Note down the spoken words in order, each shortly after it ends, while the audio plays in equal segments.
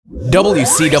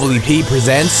WCWP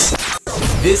presents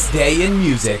This Day in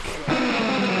Music.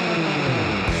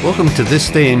 Welcome to This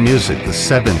Day in Music, the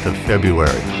 7th of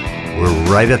February. We're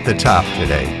right at the top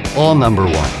today, all number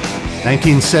one.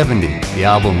 1970, the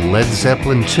album Led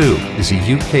Zeppelin II is a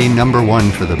UK number one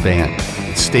for the band.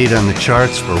 It stayed on the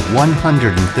charts for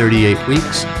 138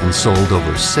 weeks and sold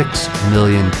over 6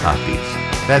 million copies.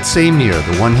 That same year,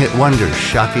 the one-hit wonders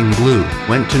Shocking Blue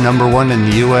went to number one in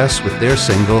the US with their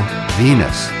single,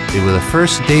 Venus. They were the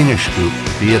first Danish group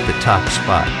to be at the top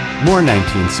spot. More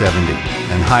 1970,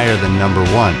 and higher than number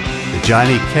one. The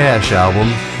Johnny Cash album,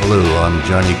 Hello, I'm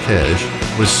Johnny Cash,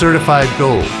 was certified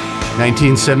gold.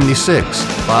 1976,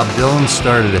 Bob Dylan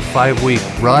started a 5-week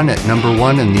run at number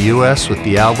one in the US with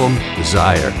the album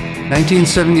Desire.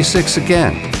 1976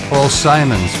 again, Paul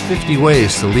Simon's 50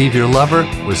 Ways to Leave Your Lover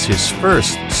was his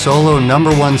first solo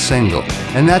number one single.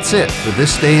 And that's it for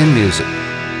This Day in Music.